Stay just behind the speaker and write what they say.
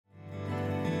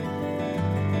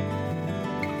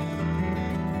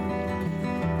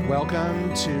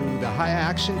Welcome to the High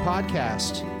Action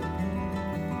Podcast.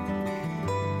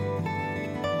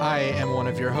 I am one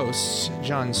of your hosts,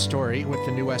 John Story, with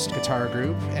the New West Guitar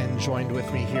Group, and joined with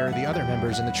me here are the other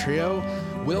members in the trio,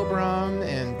 Will Brom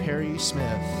and Perry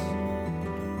Smith.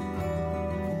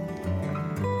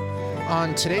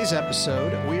 On today's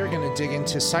episode, we are going to dig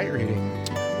into sight reading,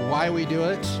 why we do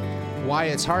it, why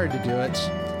it's hard to do it,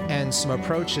 and some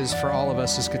approaches for all of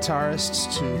us as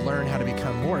guitarists to learn how to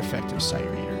become more effective sight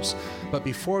readers. But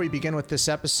before we begin with this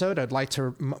episode, I'd like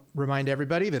to remind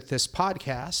everybody that this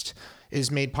podcast is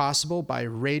made possible by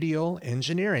Radial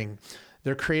Engineering.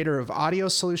 They're creator of audio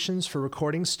solutions for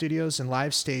recording studios and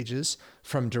live stages,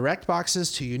 from direct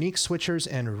boxes to unique switchers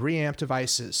and reamp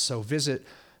devices. So visit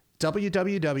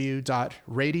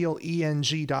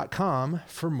www.radialeng.com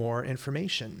for more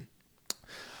information.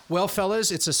 Well,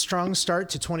 fellas, it's a strong start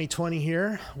to 2020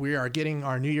 here. We are getting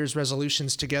our New Year's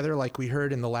resolutions together like we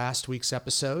heard in the last week's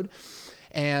episode.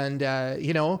 And,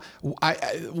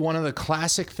 one of the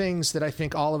classic things that I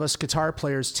think all of us guitar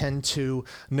players tend to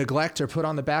neglect or put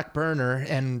on the back burner,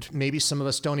 and maybe some of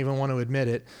us don't even want to admit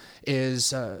it,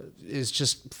 is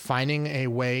just finding a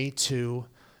way to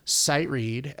sight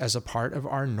read as a part of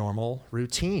our normal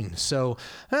routine. So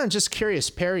I'm just curious,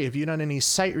 Perry, have you done any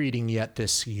sight reading yet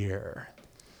this year?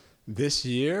 This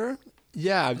year?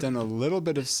 Yeah, I've done a little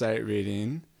bit of sight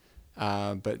reading,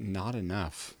 but not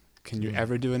enough. Can you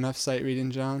ever do enough sight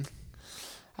reading, John?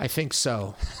 I think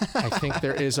so. I think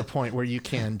there is a point where you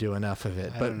can do enough of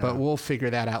it, but we'll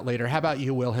figure that out later. How about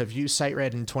you, Will? Have you sight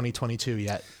read in 2022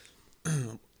 yet?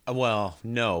 Well,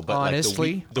 no, but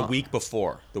honestly, like the week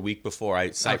before,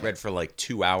 I sight read for like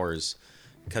 2 hours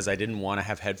because I didn't want to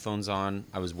have headphones on.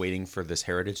 I was waiting for this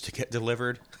Heritage to get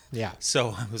delivered. Yeah.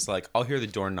 So I was like, I'll hear the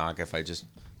door knock if I just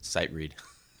sight read.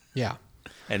 Yeah.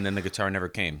 And then the guitar never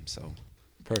came. So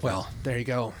perfect. Well, there you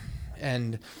go.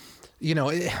 And,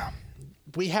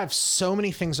 we have so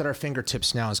many things at our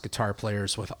fingertips now as guitar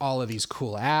players with all of these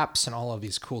cool apps and all of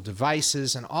these cool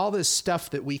devices and all this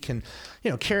stuff that we can,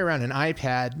 carry around an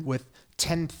iPad with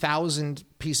 10,000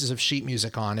 pieces of sheet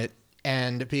music on it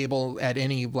and be able at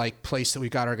any place that we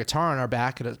got our guitar on our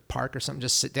back at a park or something,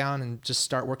 just sit down and just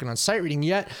start working on sight reading.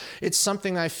 Yet it's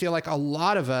something I feel like a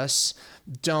lot of us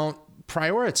don't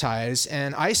prioritize.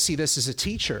 And I see this as a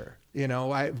teacher.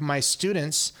 My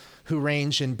students who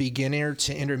range in beginner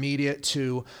to intermediate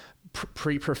to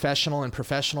pre-professional and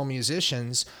professional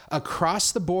musicians,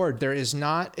 across the board, there is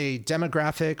not a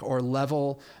demographic or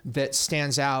level that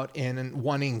stands out in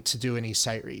wanting to do any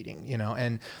sight reading,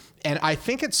 and I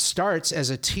think it starts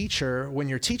as a teacher when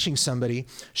you're teaching somebody,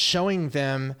 showing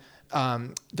them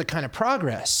the kind of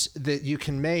progress that you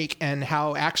can make and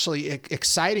how actually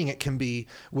exciting it can be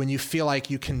when you feel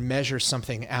like you can measure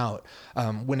something out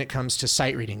when it comes to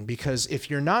sight reading. Because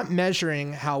if you're not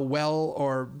measuring how well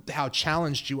or how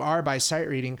challenged you are by sight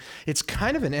reading, it's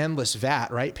kind of an endless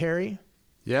vat, right, Perry?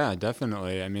 Yeah,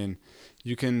 definitely. I mean,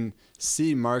 you can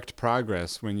see marked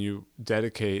progress when you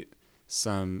dedicate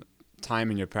some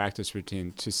time in your practice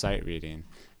routine to sight reading.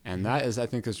 And that is, I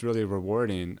think, is really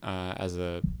rewarding as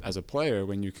a player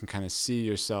when you can kind of see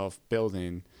yourself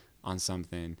building on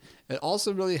something. It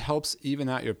also really helps even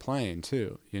out your playing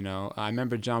too. I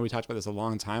remember, John, we talked about this a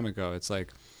long time ago. It's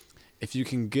like if you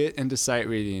can get into sight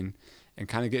reading and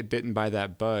kind of get bitten by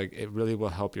that bug, it really will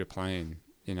help your playing.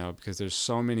 Because there's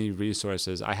so many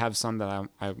resources. I have some that I'm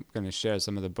going to share,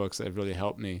 some of the books that have really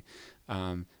helped me.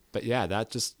 But yeah,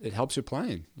 it helps your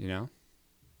playing.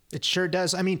 It sure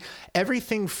does. I mean,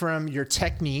 everything from your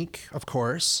technique, of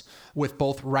course, with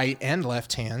both right and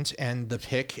left hand and the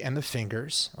pick and the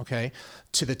fingers, okay,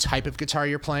 to the type of guitar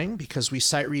you're playing, because we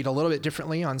sight read a little bit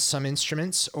differently on some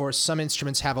instruments, or some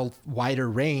instruments have a wider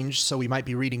range, so we might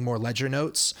be reading more ledger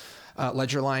notes,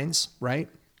 ledger lines, right?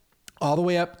 All the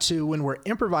way up to when we're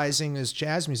improvising as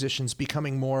jazz musicians,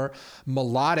 becoming more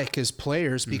melodic as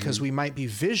players, because we might be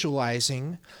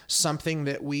visualizing something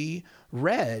that we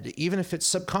read, even if it's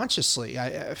subconsciously.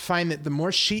 I find that the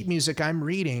more sheet music I'm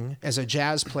reading as a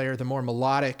jazz player, the more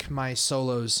melodic my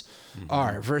solos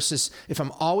are, versus if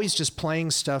I'm always just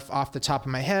playing stuff off the top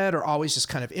of my head or always just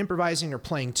kind of improvising or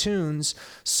playing tunes,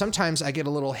 sometimes I get a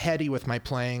little heady with my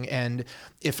playing. And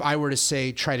if I were to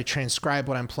say, try to transcribe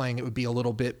what I'm playing, it would be a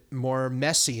little bit more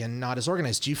messy and not as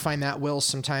organized. Do you find that, Will,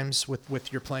 sometimes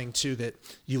with your playing too, that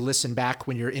you listen back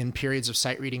when you're in periods of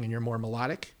sight reading and you're more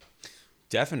melodic?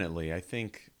 Definitely. I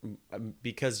think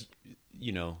because,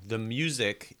 the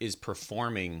music is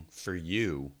performing for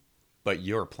you, but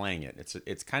you're playing it.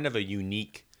 It's kind of a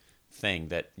unique thing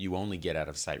that you only get out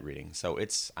of sight reading. So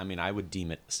I would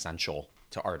deem it essential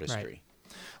to artistry.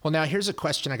 Well, now here's a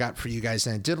question I got for you guys,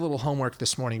 and I did a little homework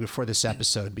this morning before this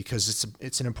episode because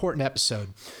it's an important episode.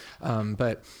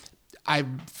 But I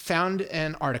found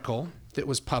an article that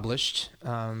was published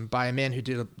by a man who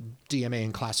did a DMA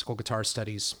in classical guitar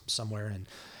studies somewhere,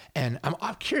 and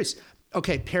I'm curious.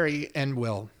 Okay, Perry and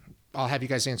Will, I'll have you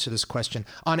guys answer this question.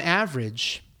 On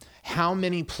average, how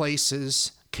many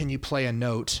places can you play a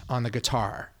note on the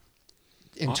guitar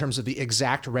in terms of the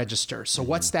exact register? So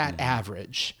what's that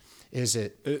average? Is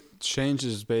it? It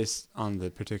changes based on the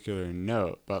particular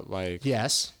note, but like,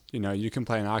 Yes. you can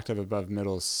play an octave above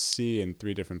middle C in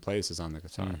 3 different places on the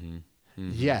guitar.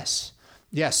 Yes.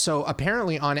 Yes. So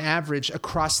apparently on average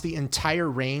across the entire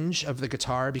range of the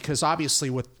guitar, because obviously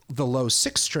with the low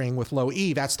 6 string with low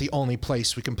E, that's the only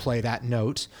place we can play that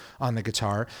note on the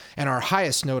guitar. And our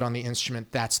highest note on the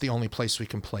instrument, that's the only place we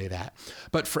can play that.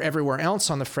 But for everywhere else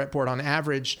on the fretboard, on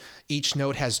average, each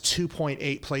note has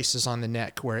 2.8 places on the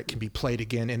neck where it can be played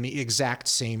again in the exact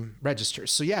same register.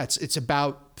 So yeah, it's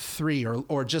about 3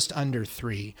 or just under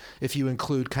 3 if you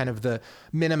include kind of the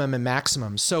minimum and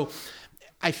maximum. So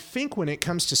I think when it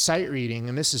comes to sight reading,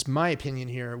 and this is my opinion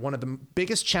here, one of the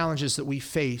biggest challenges that we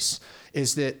face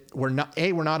is that we're not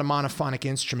a monophonic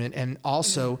instrument, and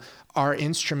also our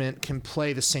instrument can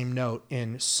play the same note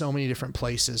in so many different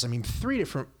places. I mean, 3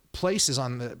 different places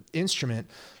on the instrument.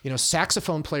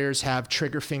 Saxophone players have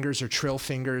trigger fingers or trill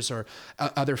fingers or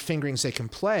other fingerings they can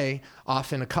play,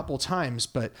 often a couple times,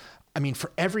 but I mean,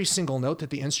 for every single note that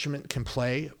the instrument can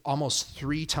play, almost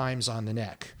 3 times on the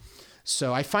neck.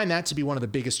 So I find that to be one of the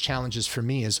biggest challenges for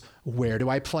me is where do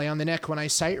I play on the neck when I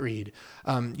sight read?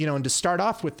 And to start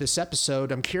off with this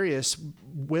episode, I'm curious,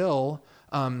 Will,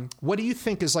 what do you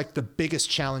think is like the biggest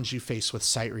challenge you face with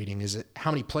sight reading? Is it how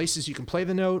many places you can play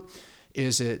the note?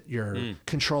 Is it you're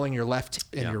controlling your left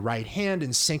and your right hand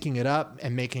and syncing it up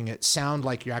and making it sound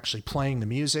like you're actually playing the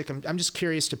music? I'm just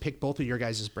curious to pick both of your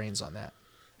guys' brains on that.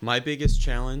 My biggest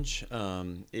challenge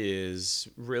is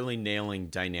really nailing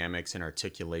dynamics and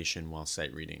articulation while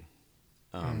sight reading.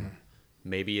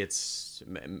 Maybe it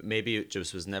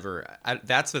just was never.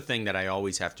 That's the thing that I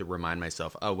always have to remind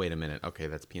myself. Oh, wait a minute. Okay,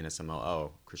 that's pianissimo.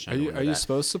 Oh, crescendo. Are you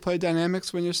supposed to play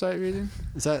dynamics when you're sight reading?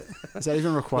 Is that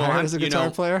even required as a guitar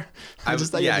player? I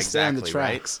just thought you understand the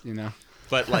tracks. Right?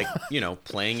 But like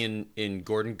playing in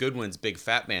Gordon Goodwin's Big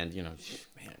Fat Band, man,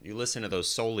 you listen to those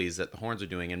solis that the horns are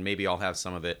doing, and maybe I'll have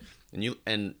some of it.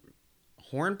 And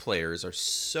horn players are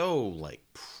so like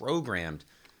programmed.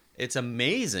 It's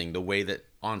amazing the way that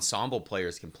ensemble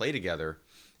players can play together,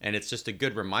 and it's just a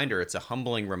good reminder. It's a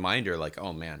humbling reminder, like,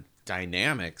 oh man,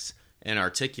 dynamics and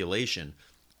articulation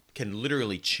can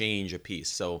literally change a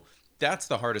piece. So that's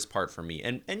the hardest part for me.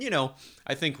 And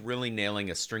I think really nailing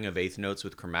a string of eighth notes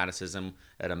with chromaticism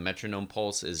at a metronome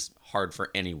pulse is hard for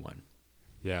anyone.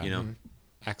 Yeah.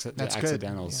 That's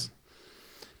accidentals.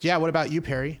 Good. Yeah. What about you,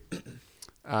 Perry?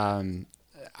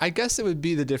 I guess it would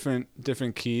be the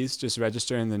different keys, just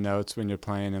registering the notes when you're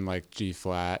playing in like G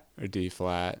flat or D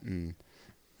flat. And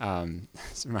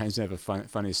this reminds me of a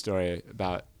funny story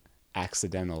about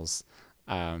accidentals.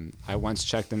 I once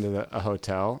checked into a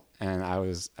hotel, and I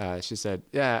was. She said,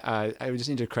 "Yeah, I just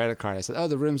need your credit card." I said, "Oh,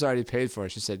 the room's already paid for."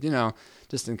 She said,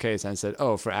 just in case. And I said,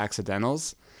 "Oh, for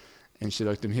accidentals?" And she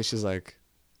looked at me. She's like,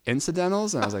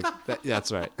 "Incidentals?" And I was like, yeah,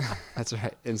 "That's right, that's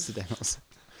right, incidentals."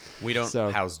 We don't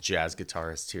house jazz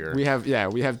guitarists here. We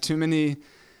have too many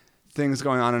things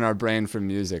going on in our brain for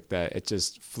music that it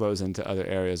just flows into other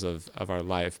areas of our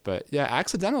life. But yeah,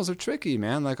 accidentals are tricky,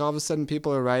 man. Like all of a sudden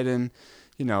people are writing,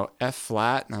 F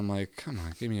flat, and I'm like, come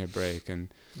on, give me a break.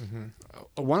 And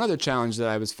one other challenge that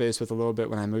I was faced with a little bit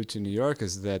when I moved to New York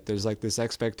is that there's like this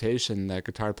expectation that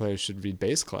guitar players should read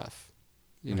bass clef,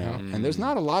 and there's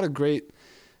not a lot of great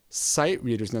sight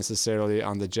readers necessarily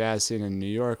on the jazz scene in New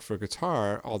York for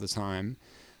guitar all the time,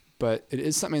 but it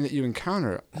is something that you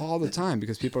encounter all the time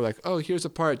because people are like, oh, here's a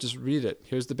part, just read it.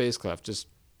 Here's the bass clef. It's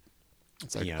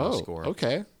like, piano score.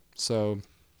 Okay. So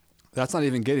that's not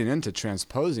even getting into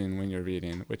transposing when you're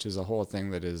reading, which is a whole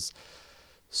thing that is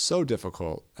so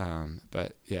difficult.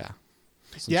 But yeah.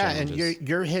 Yeah, challenges. And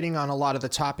you're hitting on a lot of the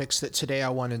topics that today I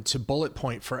wanted to bullet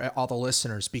point for all the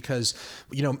listeners because,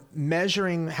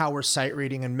 measuring how we're sight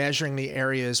reading and measuring the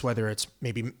areas, whether it's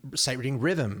maybe sight reading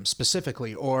rhythm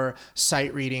specifically or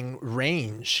sight reading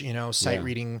range, sight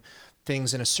reading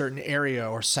things in a certain area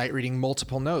or sight reading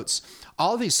multiple notes.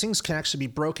 All of these things can actually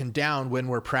be broken down when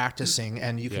we're practicing,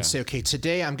 and you can say, okay,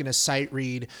 today I'm going to sight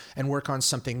read and work on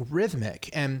something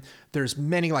rhythmic. And there's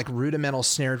many like rudimental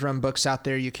snare drum books out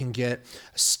there you can get.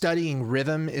 Studying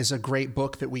Rhythm is a great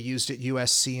book that we used at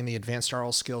USC in the Advanced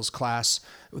Aural Skills class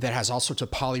that has all sorts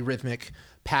of polyrhythmic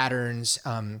patterns.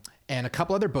 and a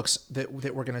couple other books that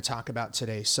we're going to talk about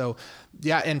today. So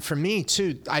yeah, and for me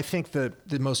too, I think the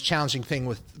most challenging thing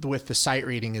with the sight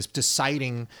reading is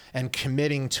deciding and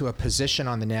committing to a position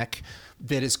on the neck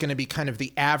that is going to be kind of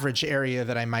the average area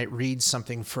that I might read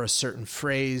something for a certain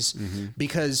phrase,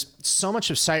 because so much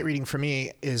of sight reading for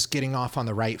me is getting off on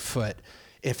the right foot.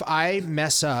 If I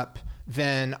mess up,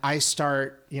 then I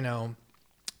start,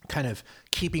 kind of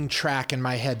keeping track in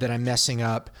my head that I'm messing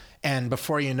up. And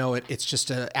before you know it, it's just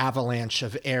an avalanche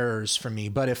of errors for me.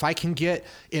 But if I can get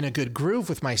in a good groove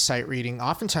with my sight reading,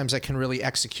 oftentimes I can really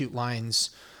execute lines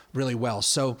really well.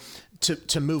 So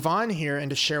to move on here and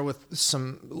to share with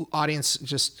some audience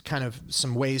just kind of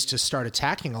some ways to start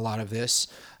attacking a lot of this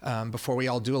before we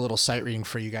all do a little sight reading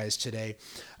for you guys today.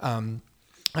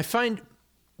 I find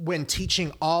when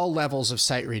teaching all levels of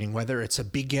sight reading, whether it's a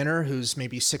beginner who's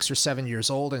maybe 6 or 7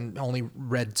 years old and only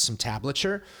read some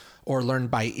tablature or learned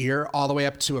by ear, all the way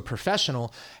up to a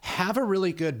professional, have a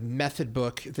really good method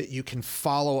book that you can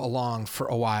follow along for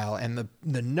a while. And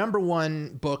the number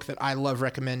one book that I love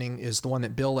recommending is the one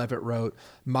that Bill Levitt wrote,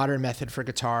 Modern Method for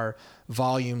Guitar,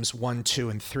 volumes 1, 2,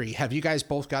 and 3. Have you guys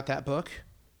both got that book?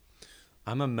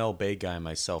 I'm a Mel Bay guy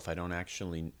myself. I don't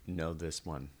actually know this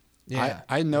one. Yeah,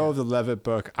 I know of the Levitt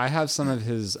book. I have some of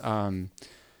his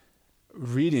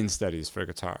reading studies for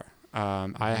guitar.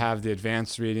 I have the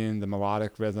advanced reading, the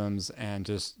melodic rhythms, and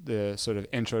just the sort of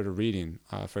intro to reading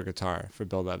for guitar for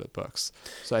Bill Levitt books.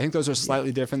 So I think those are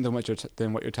slightly different than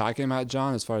what you're talking about,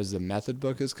 John, as far as the method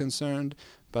book is concerned.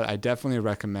 But I definitely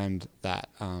recommend that.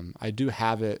 I do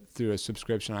have it through a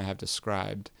subscription I have to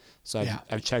Scribed, so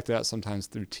I've checked it out sometimes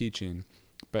through teaching.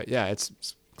 But yeah, it's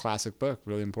a classic book,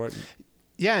 really important.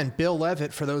 Yeah, and Bill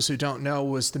Levitt, for those who don't know,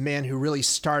 was the man who really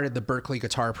started the Berklee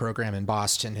guitar program in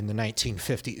Boston in the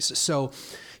 1950s. So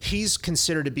he's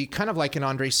considered to be kind of like an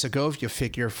Andre Segovia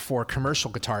figure for commercial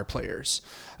guitar players.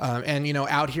 And,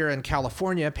 out here in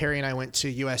California, Perry and I went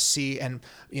to USC, and,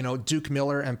 Duke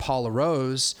Miller and Paul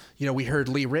LaRose, we heard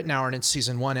Lee Ritenour in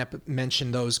season 1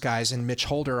 mention those guys, and Mitch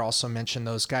Holder also mentioned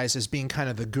those guys as being kind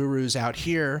of the gurus out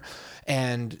here.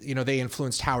 And, they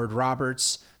influenced Howard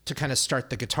Roberts to kind of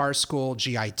start the guitar school,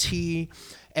 GIT,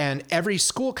 and every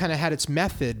school kind of had its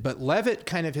method, but Levitt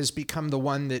kind of has become the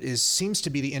one that seems to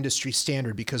be the industry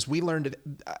standard, because we learned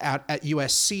at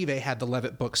USC, they had the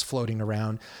Levitt books floating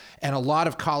around, and a lot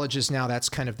of colleges now, that's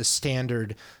kind of the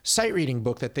standard sight reading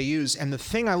book that they use. And the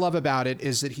thing I love about it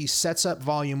is that he sets up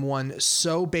volume 1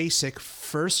 so basic: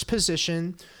 first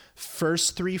position,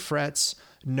 first 3 frets,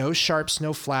 no sharps,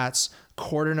 no flats,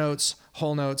 quarter notes,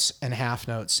 whole notes, and half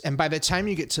notes. And by the time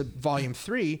you get to volume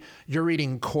 3, you're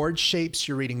reading chord shapes,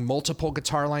 you're reading multiple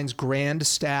guitar lines, grand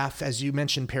staff. As you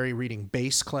mentioned, Perry, reading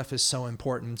bass clef is so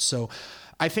important. So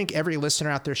I think every listener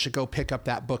out there should go pick up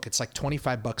that book. It's like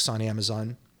 $25 on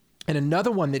Amazon. And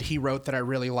another one that he wrote that I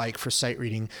really like for sight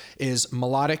reading is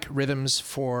Melodic Rhythms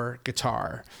for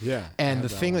Guitar. Yeah. And the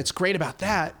thing that's great about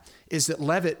that is that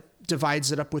Levitt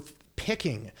divides it up with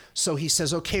picking. So he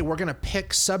says, okay, we're going to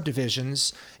pick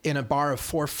subdivisions in a bar of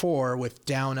 4/4 with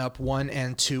down, up, 1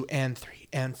 and 2 and 3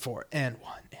 and 4 and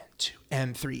 1 and 2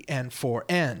 and 3 and 4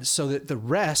 and, so that the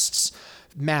rests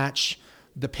match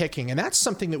the picking. And that's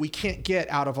something that we can't get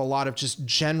out of a lot of just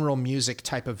general music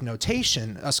type of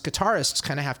notation. Us guitarists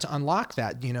kind of have to unlock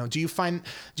that. Do you find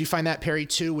that, Perry,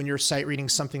 too, when you're sight reading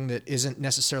something that isn't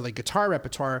necessarily guitar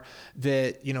repertoire,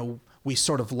 that we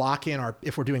sort of lock in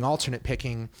if we're doing alternate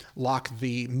picking, lock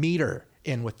the meter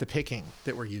in with the picking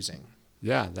that we're using?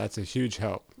 Yeah, that's a huge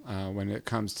help when it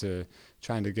comes to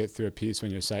trying to get through a piece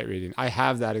when you're sight reading. I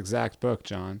have that exact book,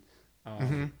 John.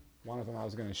 One of them I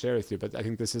was going to share with you, but I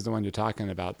think this is the one you're talking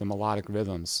about, the Melodic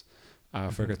Rhythms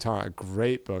for Guitar. A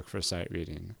great book for sight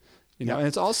reading. And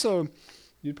it's also,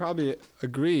 you'd probably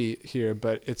agree here,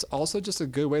 but it's also just a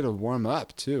good way to warm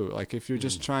up too. Like if you're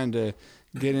just trying to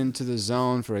get into the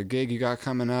zone for a gig you got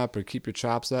coming up, or keep your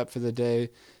chops up for the day,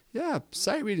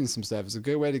 sight reading some stuff is a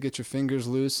good way to get your fingers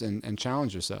loose and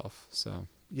challenge yourself. So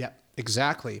yeah,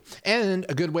 exactly. And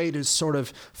a good way to sort of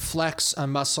flex a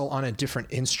muscle on a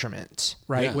different instrument,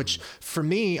 right? Yeah. Which for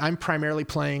me, I'm primarily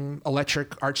playing electric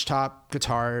archtop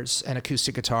guitars and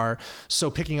acoustic guitar. So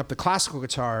picking up the classical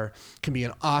guitar can be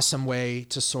an awesome way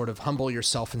to sort of humble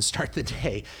yourself and start the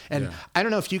day. And I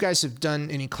don't know if you guys have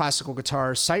done any classical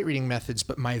guitar sight reading methods,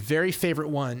 but my very favorite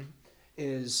one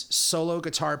is Solo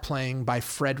Guitar Playing by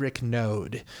Frederick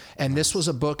Node. And this was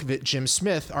a book that Jim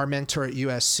Smith, our mentor at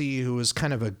USC, who was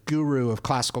kind of a guru of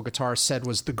classical guitar, said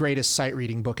was the greatest sight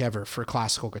reading book ever for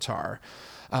classical guitar.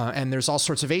 And there's all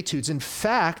sorts of etudes. In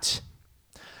fact,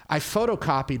 I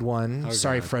photocopied one.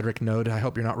 Sorry, God. Frederick Node. I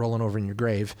hope you're not rolling over in your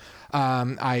grave.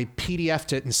 I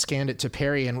PDF'd it and scanned it to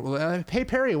Perry. And hey,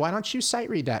 Perry, why don't you sight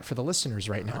read that for the listeners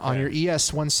right now on your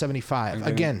ES 175?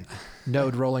 Again,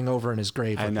 Node rolling over in his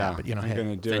grave. I with know. That, but I'm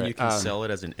gonna do Then it. you can sell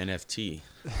it as an NFT.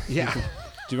 Yeah.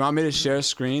 Do you want me to share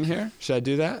screen here? Should I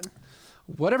do that?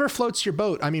 Whatever floats your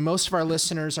boat. I mean, most of our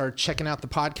listeners are checking out the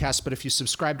podcast, but if you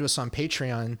subscribe to us on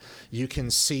Patreon, you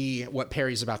can see what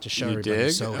Perry's about to show You everybody.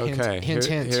 dig? So Okay. hint.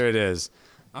 Here it is.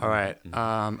 All right.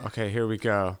 Okay, here we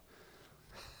go.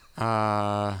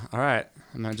 All right.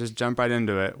 I'm going to just jump right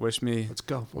into it. Wish me Let's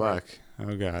go for luck.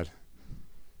 Oh, God.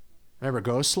 Remember,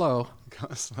 go slow.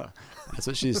 Go slow. That's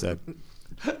what she said.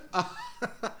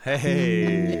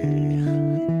 Hey.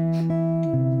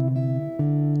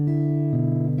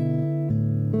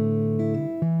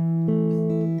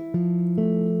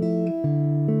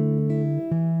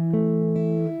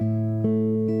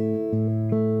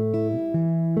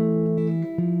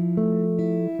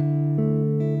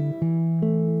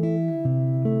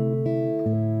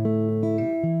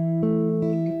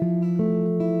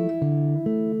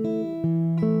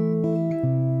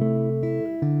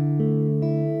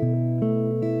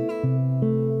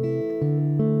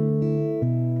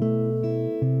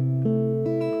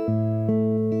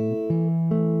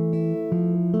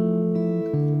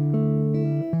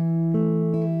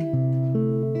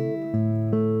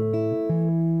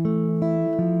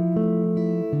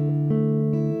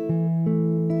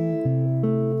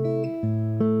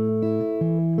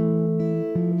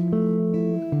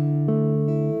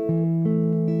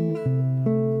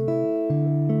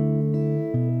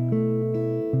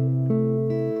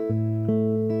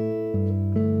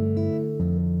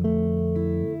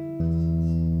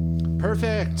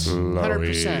 Perfect.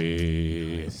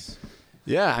 100%.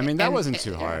 Yeah, I mean that And- wasn't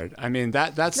too hard. I mean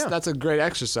that's a great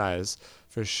exercise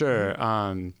for sure.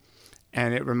 And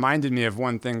it reminded me of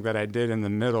one thing that I did in the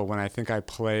middle when I think I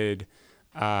played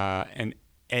an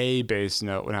A bass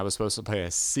note when I was supposed to play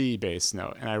a C bass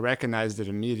note, and I recognized it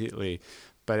immediately.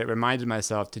 But it reminded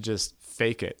myself to just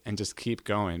fake it and just keep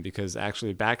going, because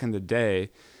actually back in the day,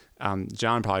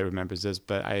 John probably remembers this,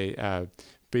 but I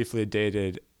briefly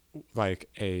dated like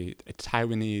a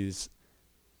Taiwanese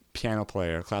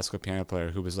classical piano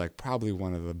player, who was like probably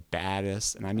one of the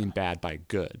baddest, and I mean bad by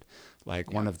good,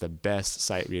 like one of the best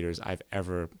sight readers I've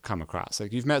ever come across.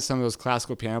 Like, you've met some of those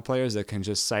classical piano players that can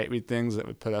just sight read things that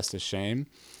would put us to shame.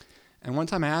 And one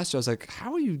time I asked her, I was like,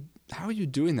 how are you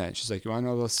doing that? She's like, you want to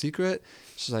know a little secret?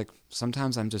 She's like,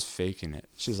 sometimes I'm just faking it.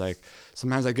 She's like,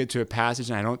 sometimes I get to a passage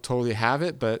and I don't totally have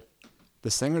it, but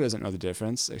the singer doesn't know the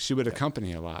difference. Like, she would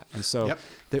accompany a lot. And so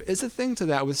there is a thing to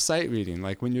that with sight reading.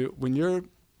 Like when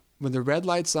the red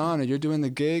light's on and you're doing the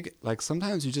gig, like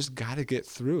sometimes you just got to get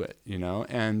through it, you know?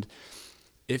 And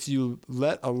if you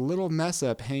let a little mess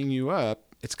up hang you up,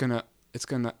 it's going to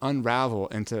unravel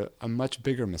into a much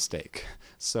bigger mistake.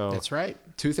 So That's right.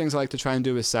 Two things I like to try and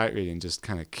do with sight reading: just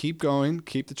kind of keep going,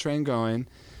 keep the train going.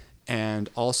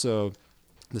 And also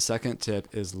the second tip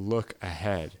is look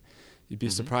ahead. You'd be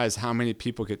surprised how many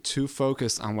people get too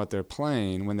focused on what they're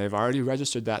playing when they've already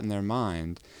registered that in their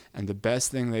mind. And the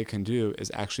best thing they can do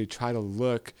is actually try to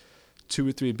look 2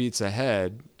 or 3 beats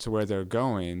ahead to where they're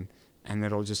going, and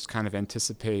it'll just kind of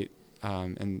anticipate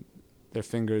and their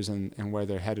fingers and where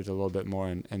they're headed a little bit more,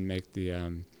 and make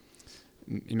the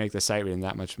sight reading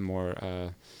that much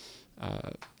more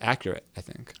accurate, I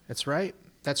think. That's right.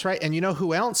 That's right. And you know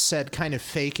who else said kind of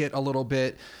fake it a little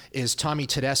bit is Tommy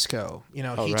Tedesco. You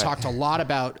know, he talked a lot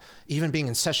about even being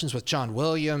in sessions with John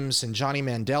Williams and Johnny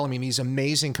Mandel. I mean, these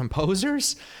amazing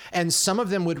composers. And some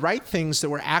of them would write things that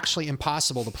were actually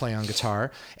impossible to play on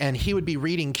guitar. And he would be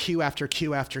reading cue after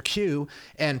cue after cue.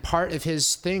 And part of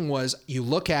his thing was you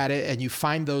look at it and you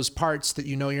find those parts that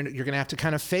you know you're going to have to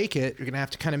kind of fake it. You're going to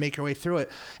have to kind of make your way through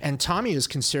it. And Tommy is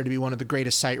considered to be one of the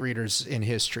greatest sight readers in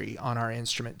history on our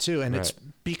instrument too. And it's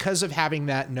because of having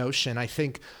that notion, I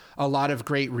think a lot of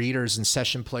great readers and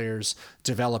session players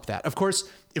develop that. Of course,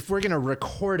 if we're going to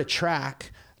record a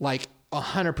track like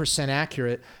 100%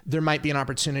 accurate, there might be an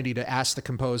opportunity to ask the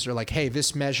composer, like, hey,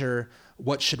 this measure,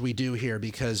 what should we do here?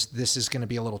 Because this is going to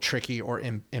be a little tricky or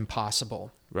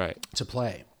impossible to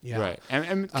play. Yeah. Right.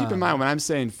 And keep in mind, when I'm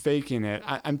saying faking it,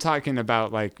 I'm talking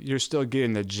about like you're still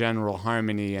getting the general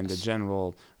harmony and the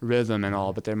general rhythm and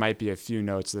all, but there might be a few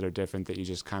notes that are different that you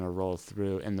just kind of roll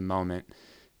through in the moment.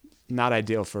 Not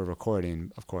ideal for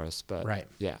recording, of course, but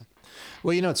yeah.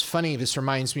 Well, you know, it's funny. This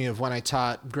reminds me of when I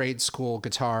taught grade school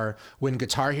guitar. When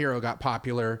Guitar Hero got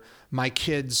popular, my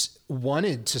kids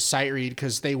wanted to sight read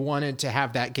because they wanted to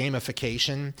have that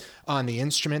gamification on the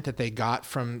instrument that they got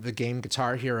from the game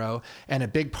Guitar Hero. And a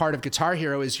big part of Guitar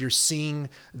Hero is you're seeing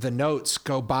the notes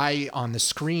go by on the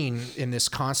screen in this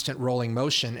constant rolling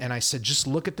motion. And I said, just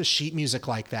look at the sheet music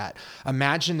like that.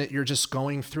 Imagine that you're just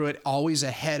going through it always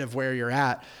ahead of where you're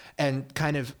at, and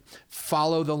kind of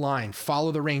follow the line,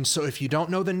 follow the range. So if you don't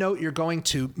know the note you're going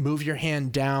to, move your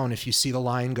hand down if you see the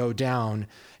line go down,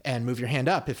 and move your hand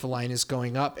up if the line is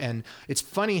going up. And it's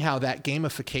funny how that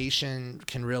gamification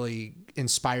can really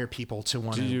inspire people to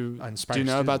want to inspire. Do you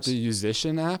know about students. the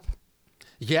Musician app?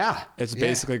 Yeah. It's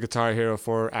basically Guitar Hero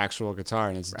for actual guitar,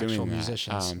 and it's actual doing that.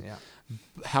 musicians.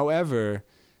 However,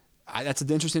 that's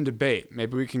an interesting debate.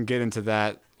 Maybe we can get into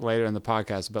that later in the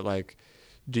podcast. But like,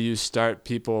 do you start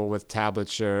people with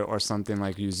tablature or something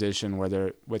like Musician,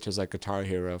 which is like Guitar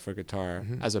Hero for guitar,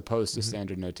 as opposed to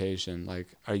standard notation? Like,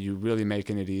 are you really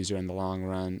making it easier in the long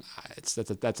run?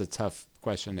 That's a tough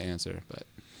question to answer, but.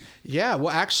 Yeah,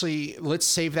 well, actually, let's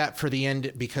save that for the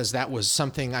end, because that was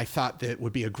something I thought that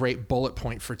would be a great bullet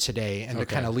point for today and to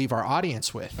kind of leave our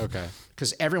audience with. Okay.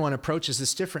 Because everyone approaches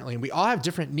this differently, and we all have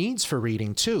different needs for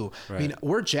reading too. Right. I mean,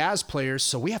 we're jazz players,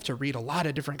 so we have to read a lot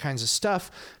of different kinds of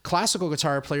stuff. Classical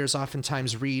guitar players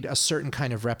oftentimes read a certain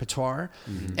kind of repertoire,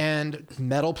 and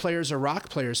metal players or rock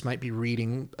players might be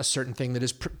reading a certain thing that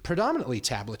is predominantly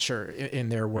tablature in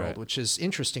their world, which is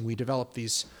interesting. We develop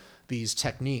these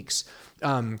techniques.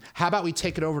 How about we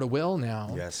take it over to Will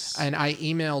now? Yes. And I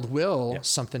emailed Will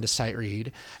something to sight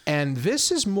read. And this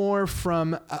is more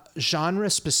from a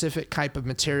genre-specific type of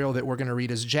material that we're going to read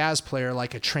as a jazz player,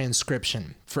 like a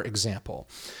transcription, for example.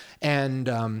 And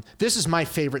this is my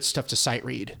favorite stuff to sight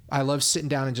read. I love sitting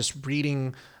down and just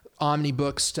reading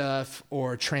omnibook stuff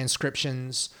or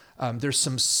transcriptions. There's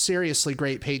some seriously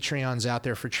great Patreons out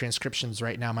there for transcriptions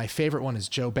right now. My favorite one is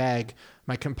Joe Bagg.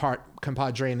 My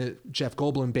compadre in the Jeff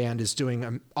Goldblum band is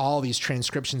doing all these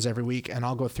transcriptions every week, and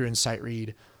I'll go through and sight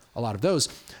read a lot of those.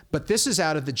 But this is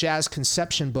out of the Jazz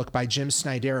Conception book by Jim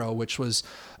Snydero, which was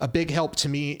a big help to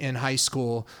me in high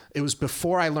school. It was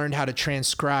before I learned how to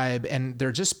transcribe, and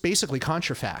they're just basically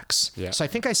contrafacts. Yeah. So I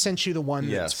think I sent you the one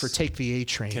that's for Take the A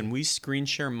Train. Can we screen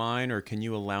share mine, or can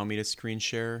you allow me to screen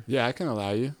share? Yeah, I can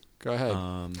allow you. Go ahead.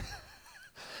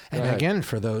 And again,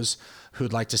 for those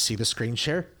who'd like to see the screen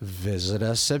share, visit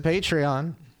us at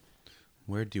Patreon.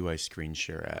 Where do I screen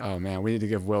share at? Oh man, we need to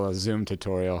give Will a Zoom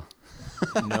tutorial.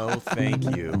 No,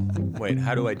 thank you. Wait,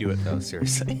 how do I do it though?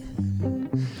 Seriously.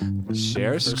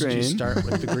 Share First, screen. you start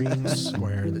with the green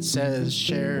square that says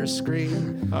share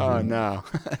screen. Oh no,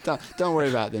 don't worry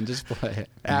about it then. Just play it.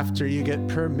 After you get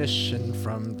permission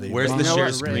from the Where's the You know share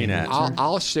what? screen at?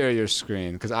 I'll share your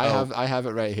screen because I have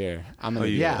it right here. I'm gonna.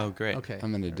 you- Yeah. Oh, great. Okay.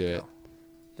 I'm gonna do it.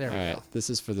 There All we right. go. This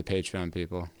is for the Patreon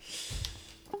people.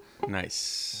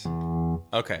 Nice.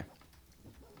 Okay.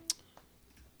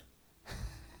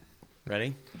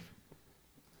 Ready?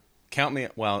 Count me.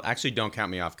 Well, actually, don't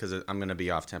count me off because I'm going to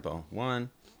be off tempo. 1,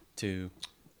 2,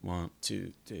 1,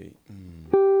 2, 3.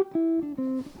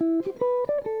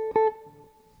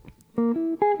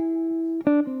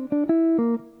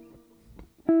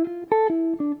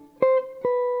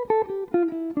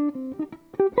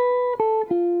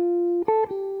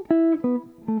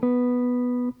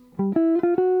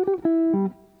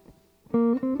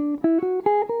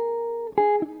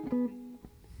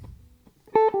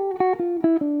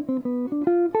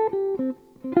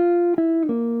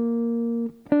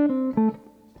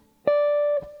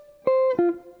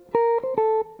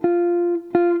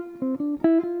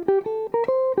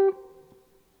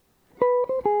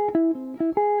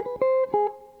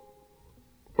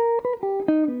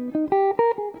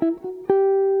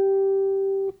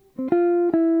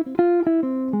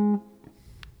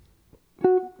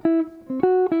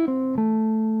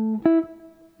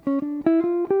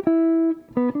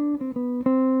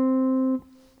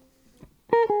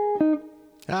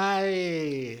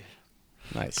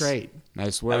 Nice. Great.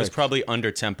 Nice work. That was probably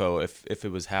under tempo if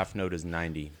it was half note is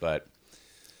 90, but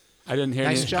I didn't hear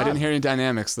Nice any. job. I didn't hear any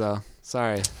dynamics though.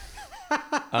 Sorry.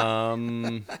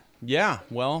 yeah,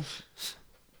 well,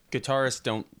 guitarists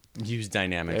don't use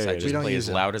dynamics. There I it just is. We don't play use as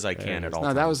them. loud as I can at all No,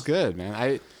 times. that was good,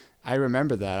 man. I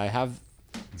remember that. I have.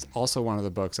 It's also one of the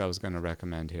books I was going to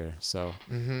recommend here. So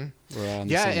we're on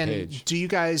the Yeah, same and page. do you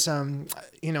guys,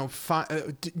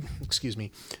 excuse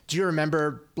me, do you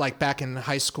remember like back in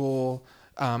high school?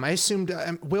 I assumed,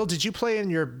 Will, did you play in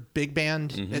your big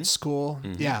band at school?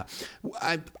 Yeah.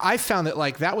 I found that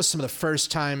like that was some of the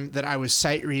first time that I was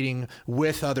sight reading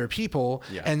with other people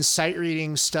and sight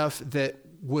reading stuff that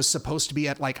was supposed to be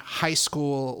at like high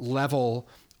school level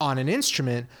on an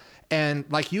instrument. And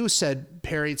like you said,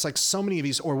 Perry, it's like so many of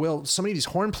these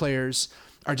horn players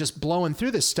are just blowing through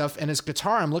this stuff. And as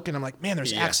guitar, I'm like, man,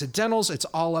 there's accidentals. It's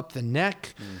all up the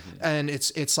neck. And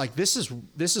it's like, this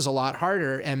is a lot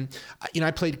harder. And,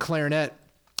 I played clarinet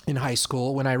in high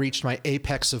school when I reached my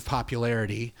apex of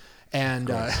popularity. And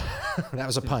that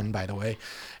was a pun, by the way.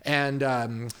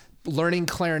 And learning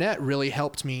clarinet really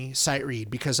helped me sight read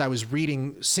because I was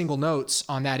reading single notes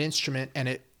on that instrument, and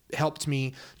it helped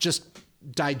me just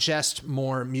digest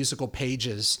more musical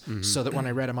pages so that when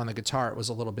I read them on the guitar, it was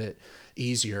a little bit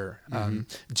easier.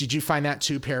 Did you find that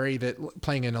too, Perry, that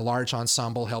playing in a large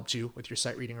ensemble helped you with your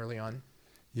sight reading early on?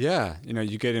 Yeah.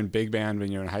 You get in big band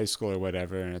when you're in high school or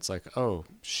whatever, and it's like, oh,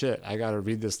 shit, I got to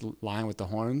read this line with the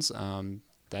horns.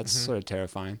 That's sort of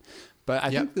terrifying. But I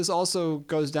think this also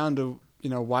goes down to,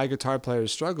 why guitar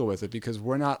players struggle with it, because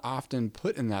we're not often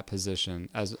put in that position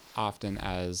as often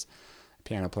as a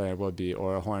piano player would be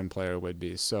or a horn player would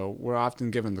be. So we're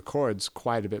often given the chords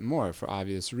quite a bit more for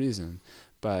obvious reason.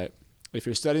 But if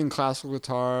you're studying classical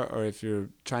guitar or if you're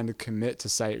trying to commit to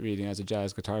sight reading as a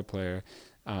jazz guitar player,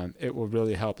 it will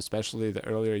really help, especially the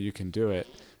earlier you can do it.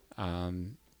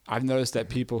 I've noticed that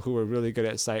people who are really good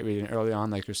at sight reading early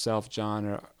on, like yourself, John,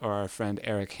 or our friend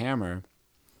Eric Hammer,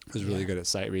 who's really good at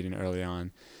sight reading early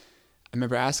on. I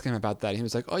remember asking him about that. He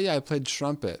was like, oh, yeah, I played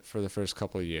trumpet for the first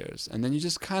couple of years. And then you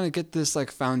just kind of get this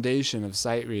like foundation of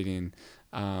sight reading,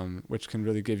 which can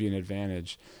really give you an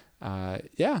advantage.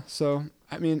 So,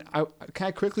 I mean, can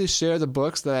I quickly share the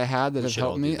books that I had that have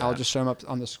helped me? I'll just show them up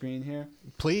on the screen here.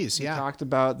 Please, We talked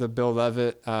about the Bill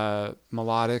Levitt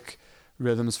melodic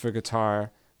rhythms for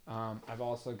guitar. I've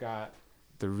also got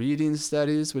the reading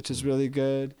studies, which is really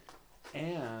good,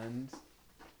 and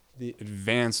the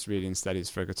advanced reading studies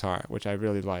for guitar, which I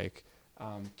really like.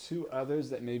 Two others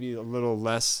that may be a little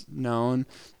less known.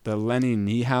 The Lenny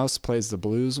Niehaus Plays the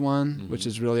Blues one, which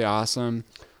is really awesome.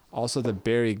 Also the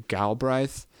Barry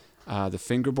Galbraith, the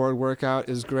fingerboard workout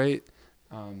is great.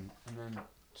 And then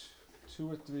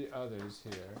two or three others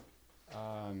here.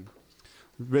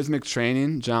 Rhythmic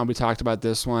Training, John, we talked about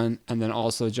this one. And then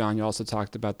also, John, you also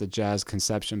talked about the Jazz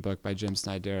Conception book by Jim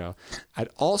Snydero. I'd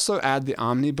also add the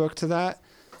Omni book to that.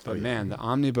 But man, the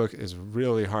Omni book is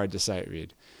really hard to sight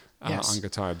read on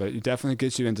guitar. But it definitely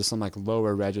gets you into some like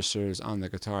lower registers on the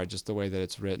guitar, just the way that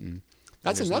it's written.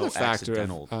 That's another factor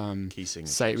of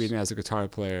sight reading as a guitar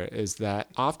player, is that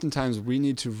oftentimes we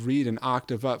need to read an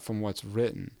octave up from what's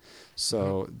written.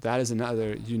 So that is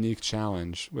another unique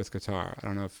challenge with guitar. I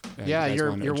don't know if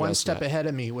you're one step ahead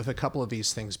of me with a couple of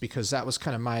these things, because that was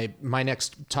kind of my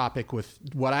next topic with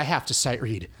what I have to sight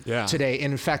read today.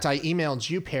 And in fact, I emailed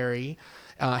you, Perry.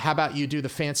 How about you do the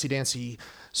fancy dancy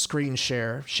screen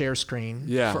share screen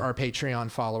for our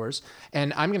Patreon followers.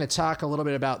 And I'm going to talk a little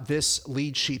bit about this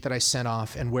lead sheet that I sent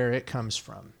off and where it comes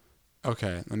from.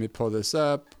 Okay, let me pull this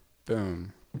up.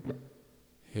 Boom.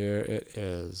 Here it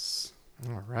is.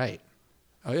 All right.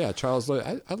 Oh yeah, Charles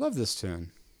Lloyd. I love this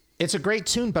tune. It's a great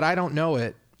tune, but I don't know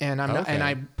it. And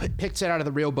I picked it out of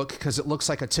the real book because it looks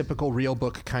like a typical real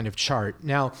book kind of chart.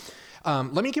 Now,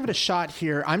 let me give it a shot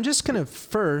here. I'm just going to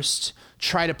first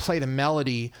try to play the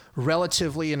melody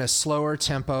relatively in a slower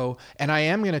tempo, and I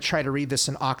am going to try to read this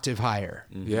an octave higher.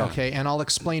 Yeah. Okay, and I'll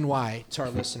explain why to our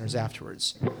listeners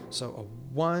afterwards. So a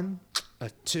 1,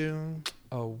 a 2,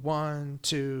 a 1,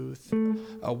 2,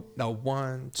 a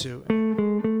 1, 2.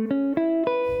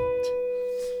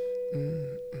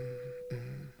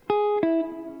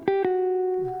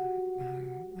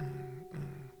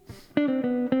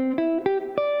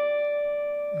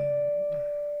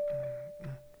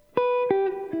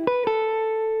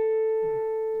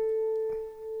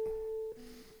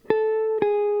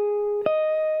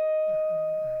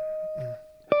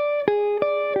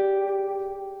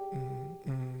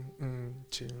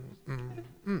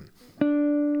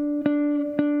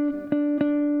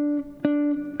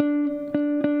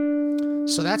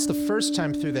 So that's the first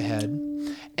time through the head.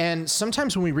 And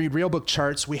sometimes when we read real book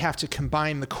charts, we have to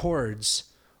combine the chords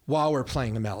while we're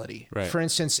playing a melody. Right. For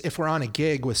instance, if we're on a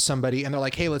gig with somebody and they're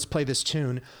like, hey, let's play this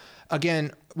tune.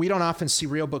 Again, we don't often see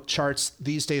real book charts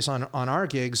these days on our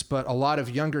gigs, but a lot of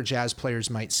younger jazz players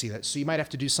might see that. So you might have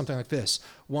to do something like this.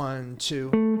 1,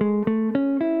 2.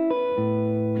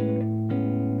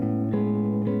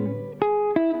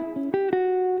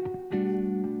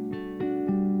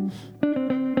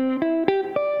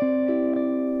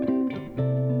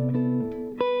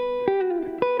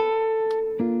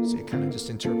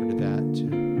 Interpreted that too.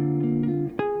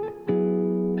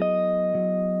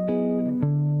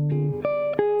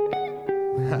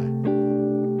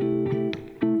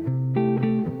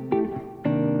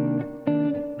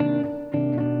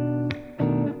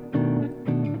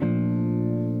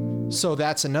 So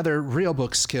that's another real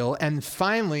book skill. And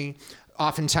finally,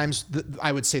 oftentimes,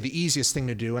 I would say the easiest thing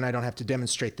to do, and I don't have to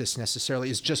demonstrate this necessarily,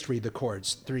 is just read the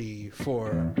chords. 3, 4.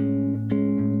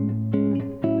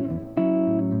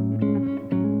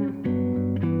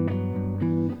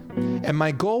 And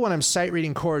my goal when I'm sight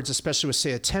reading chords, especially with,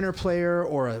 say, a tenor player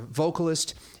or a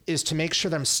vocalist, is to make sure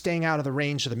that I'm staying out of the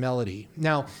range of the melody.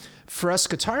 Now, for us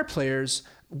guitar players,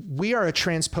 we are a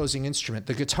transposing instrument.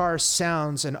 The guitar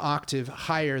sounds an octave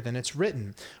higher than it's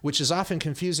written, which is often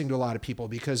confusing to a lot of people,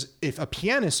 because if a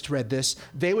pianist read this,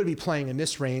 they would be playing in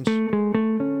this range,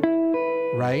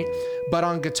 right? But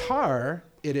on guitar,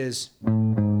 it is,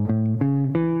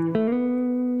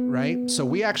 right? So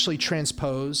we actually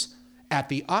transpose at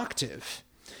the octave.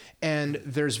 And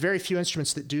there's very few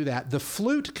instruments that do that. The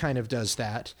flute kind of does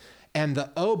that. And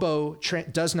the oboe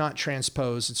does not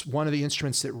transpose. It's one of the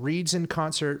instruments that reads in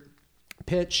concert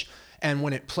pitch. And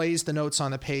when it plays the notes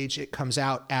on the page, it comes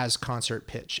out as concert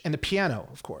pitch. And the piano,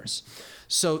 of course.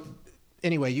 So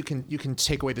anyway, you can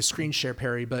take away the screen share,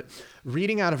 Perry, but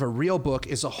reading out of a real book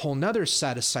is a whole nother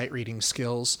set of sight reading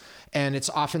skills. And it's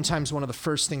oftentimes one of the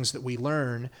first things that we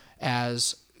learn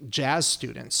as jazz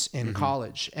students in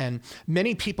college. And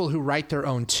many people who write their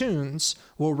own tunes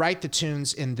will write the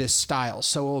tunes in this style.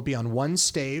 So it will be on one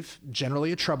stave,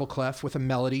 generally a treble clef with a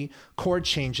melody, chord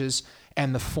changes,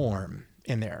 and the form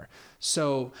in there.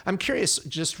 So I'm curious,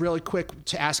 just really quick,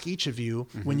 to ask each of you,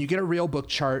 when you get a real book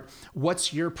chart,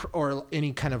 what's your, or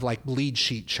any kind of like lead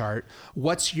sheet chart,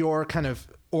 what's your kind of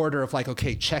order of like,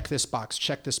 okay, check this box,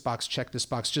 check this box, check this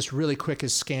box, just really quick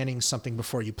as scanning something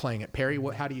before you playing it. Perry,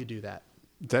 how do you do that?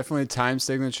 Definitely time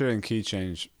signature and key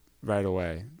change right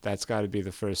away. That's got to be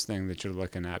the first thing that you're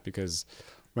looking at, because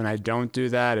when I don't do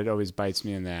that, it always bites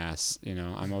me in the ass. You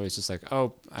know, I'm always just like,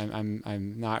 oh, I'm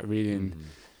not reading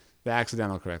the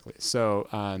accidental correctly. So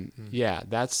yeah,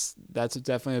 that's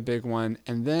definitely a big one.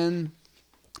 And then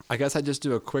I guess I just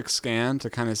do a quick scan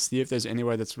to kind of see if there's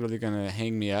anywhere that's really going to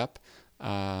hang me up,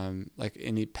 like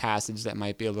any passage that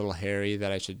might be a little hairy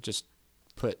that I should just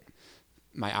put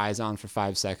my eyes on for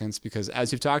 5 seconds. Because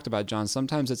as you've talked about, John,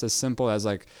 sometimes it's as simple as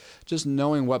like just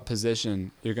knowing what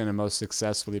position you're going to most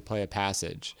successfully play a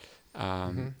passage.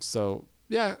 So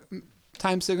yeah,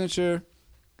 time signature,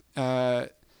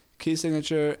 key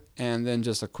signature, and then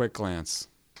just a quick glance.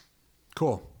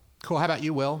 Cool. How about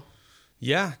you, Will?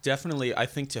 Yeah, definitely. I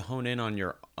think to hone in on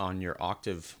your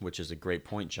octave, which is a great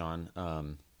point,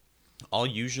 John. I'll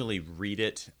usually read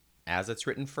it as it's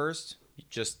written first,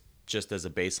 just as a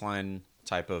baseline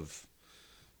type of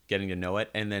getting to know it,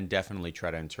 and then definitely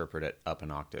try to interpret it up an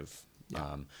octave.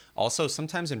 Yeah. Also,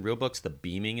 sometimes in real books, the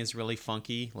beaming is really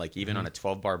funky. Like even on a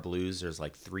 12-bar blues, there's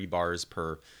like 3 bars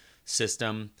per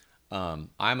system. I'm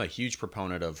a huge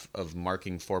proponent of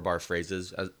marking 4-bar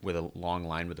phrases with a long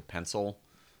line with a pencil,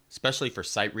 especially for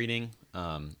sight reading.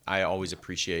 I always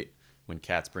appreciate when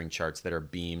cats bring charts that are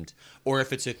beamed, or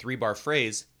if it's a 3-bar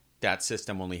phrase, that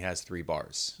system only has 3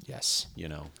 bars. Yes. You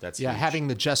know, that's huge. Having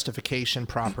the justification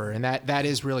proper, and that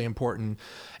is really important.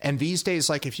 And these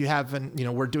days, like if you haven't,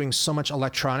 we're doing so much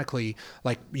electronically,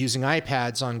 like using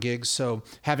iPads on gigs. So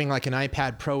having like an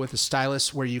iPad Pro with a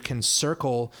stylus where you can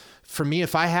circle. For me,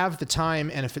 if I have the time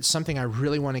and if it's something I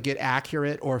really want to get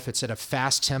accurate, or if it's at a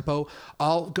fast tempo,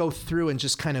 I'll go through and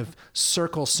just kind of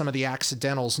circle some of the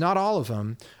accidentals, not all of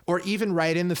them, or even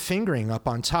write in the fingering up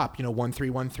on top, 1 3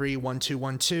 1 3 1 2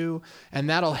 1 2, and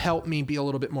that'll help me be a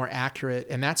little bit more accurate.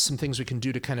 And that's some things we can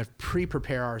do to kind of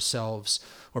prepare ourselves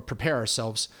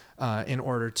in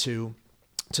order to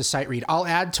sight read. I'll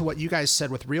add to what you guys said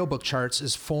with real book charts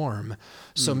is form.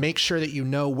 So make sure that you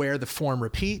know where the form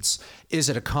repeats. Is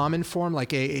it a common form like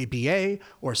AABA,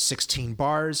 or 16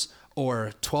 bars,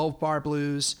 or 12-bar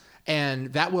blues?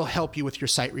 And that will help you with your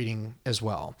sight reading as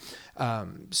well.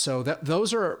 So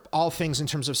those are all things in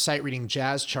terms of sight reading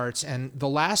jazz charts. And the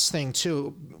last thing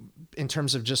too, in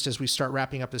terms of just as we start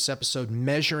wrapping up this episode,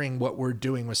 measuring what we're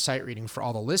doing with sight reading for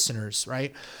all the listeners,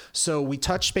 right? So we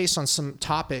touched base on some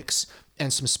topics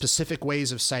and some specific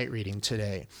ways of sight reading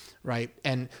today, right?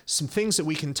 And some things that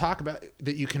we can talk about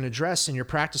that you can address in your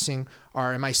practicing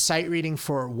are, am I sight reading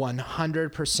for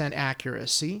 100%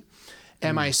 accuracy?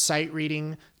 Am I sight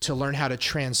reading to learn how to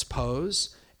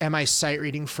transpose? Am I sight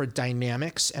reading for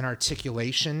dynamics and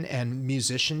articulation and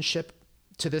musicianship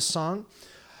to this song?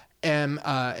 Am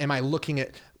I looking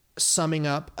at summing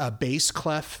up a bass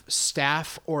clef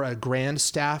staff or a grand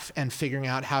staff and figuring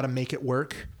out how to make it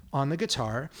work on the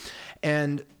guitar?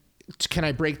 And can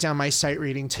I break down my sight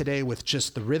reading today with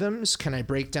just the rhythms? Can I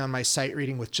break down my sight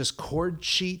reading with just chord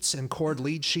sheets and chord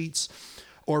lead sheets?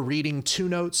 or reading 2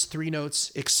 notes, 3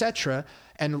 notes, etc.?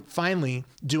 And finally,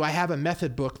 do I have a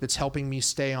method book that's helping me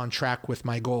stay on track with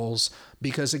my goals?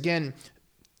 Because again,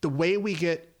 the way we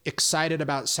get excited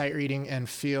about sight reading and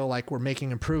feel like we're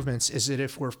making improvements is that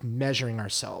if we're measuring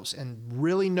ourselves and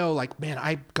really know, like, man,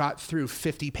 I got through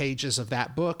 50 pages of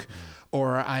that book,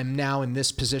 or I'm now in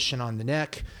this position on the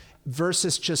neck,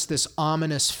 versus just this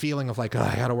ominous feeling of like, oh,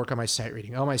 I got to work on my sight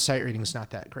reading. Oh, my sight reading's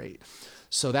not that great.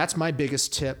 So that's my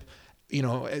biggest tip. You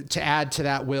know, to add to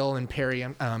that, Will and Perry,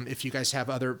 if you guys have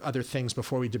other things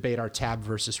before we debate our tab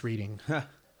versus reading.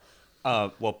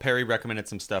 Well, Perry recommended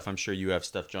some stuff. I'm sure you have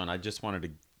stuff, John. I just wanted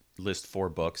to list 4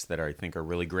 books that I think are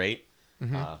really great.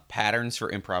 Patterns for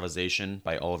Improvisation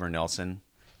by Oliver Nelson,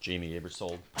 Jamie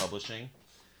Aebersold Publishing.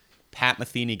 Pat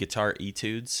Metheny Guitar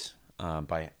Etudes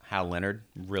by Hal Leonard.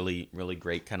 Really, really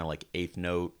great, kind of like 8th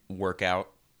note workout.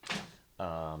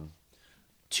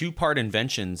 2-part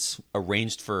Inventions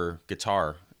Arranged for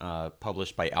Guitar,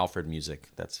 published by Alfred Music.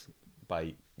 That's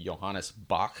by Johannes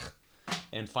Bach.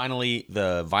 And finally,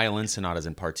 the Violin Sonatas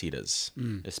and Partitas,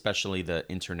 especially the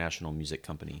International Music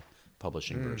Company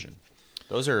publishing version.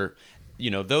 Those are,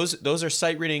 those are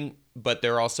sight reading, but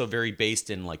they're also very based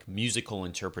in like musical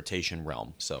interpretation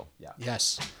realm. So yeah.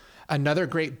 Yes. Another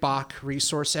great Bach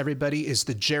resource, everybody, is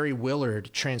the Jerry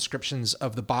Willard transcriptions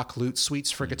of the Bach lute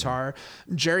suites for guitar.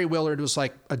 Jerry Willard was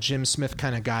like a Jim Smith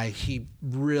kind of guy. He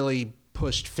really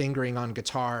pushed fingering on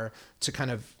guitar to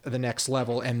kind of the next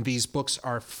level, and these books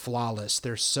are flawless.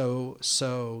 They're so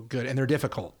good, and they're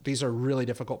difficult. These are really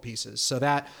difficult pieces. So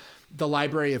that the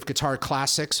Library of Guitar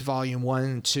Classics, Volume 1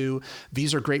 and 2,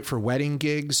 these are great for wedding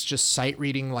gigs, just sight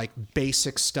reading like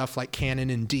basic stuff like canon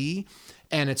and D.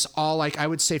 And it's all like, I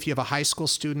would say if you have a high school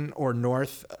student or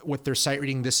north with their sight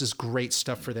reading, this is great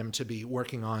stuff for them to be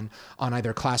working on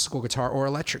either classical guitar or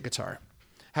electric guitar.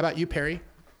 How about you, Perry?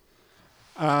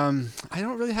 I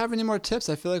don't really have any more tips.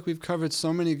 I feel like we've covered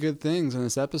so many good things in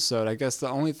this episode. I guess the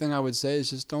only thing I would say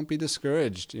is just don't be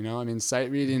discouraged. You know, I mean, sight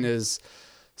reading is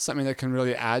something that can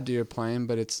really add to your playing,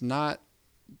 but it's not,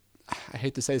 I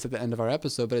hate to say this at the end of our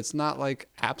episode, but it's not like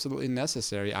absolutely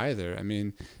necessary either. I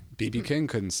mean, B.B. King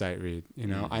couldn't sight read. You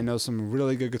know, I know some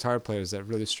really good guitar players that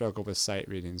really struggle with sight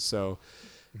reading. So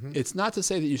it's not to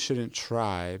say that you shouldn't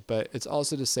try, but it's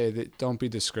also to say that don't be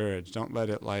discouraged. Don't let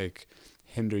it like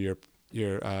hinder your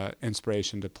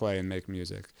inspiration to play and make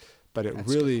music. But it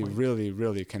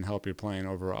really can help your playing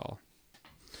overall.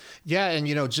 Yeah, and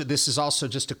this is also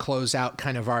just to close out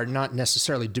kind of our not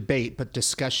necessarily debate, but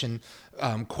discussion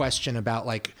question about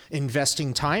like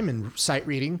investing time in sight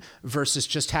reading versus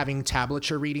just having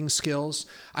tablature reading skills.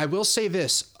 I will say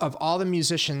this, of all the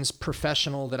musicians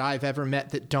professional that I've ever met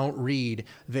that don't read,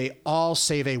 they all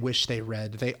say they wish they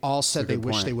read. They all said they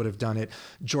wish they would have done it.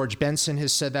 George Benson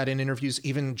has said that in interviews.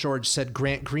 Even George said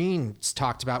Grant Green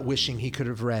talked about wishing he could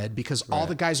have read because all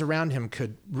the guys around him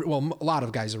a lot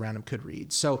of guys around him could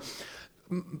read. So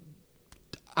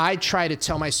I try to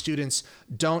tell my students,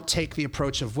 don't take the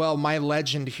approach of, well, my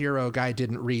legend hero guy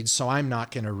didn't read, so I'm not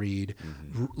going to read.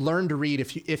 Learn to read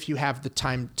if you have the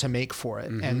time to make for it.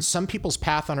 And some people's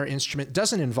path on our instrument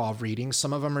doesn't involve reading.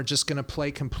 Some of them are just going to play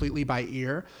completely by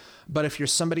ear. But if you're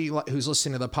somebody who's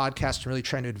listening to the podcast and really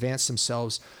trying to advance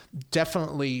themselves,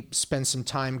 definitely spend some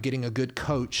time getting a good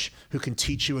coach who can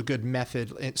teach you a good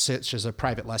method, such as a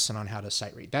private lesson on how to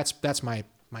sight read. That's my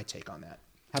take on that.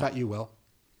 How about you, Will?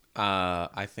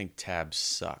 I think tabs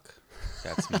suck.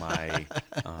 That's my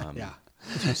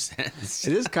 2 cents.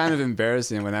 It is kind of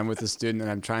embarrassing when I'm with a student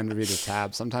and I'm trying to read a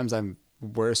tab. Sometimes I'm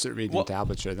worse at reading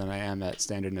tablature than I am at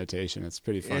standard notation. It's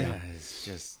pretty funny. Yeah, it's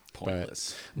just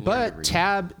pointless. But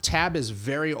tab is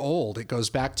very old. It goes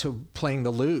back to playing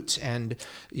the lute, and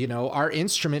our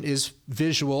instrument is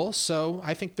visual, so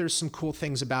I think there's some cool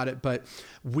things about it. But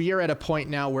we are at a point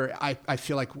now where I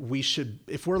feel like we should,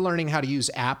 if we're learning how to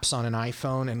use apps on an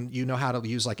iPhone and how to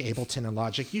use like Ableton and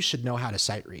Logic, you should know how to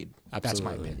sight read. Absolutely. That's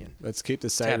my opinion. Let's keep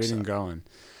the sight reading going.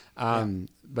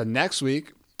 But next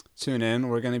week, tune in.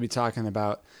 We're going to be talking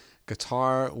about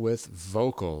guitar with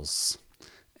vocals.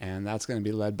 And that's going to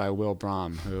be led by Will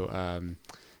Brom, who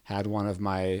had one of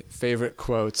my favorite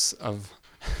quotes of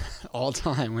all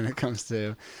time when it comes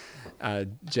to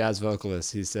jazz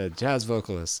vocalists. He said, "Jazz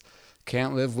vocalists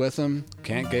can't live with them,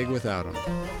 can't gig without them."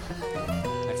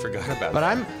 I forgot about But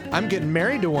that. I'm getting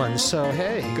married to one, so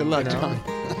hey, Good luck, John.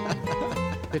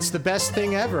 It's the best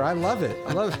thing ever. I love it.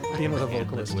 I love being with a Can't live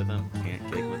vocalist. with them,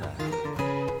 can't gig without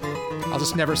them. I'll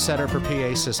just never set up her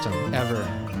PA system ever.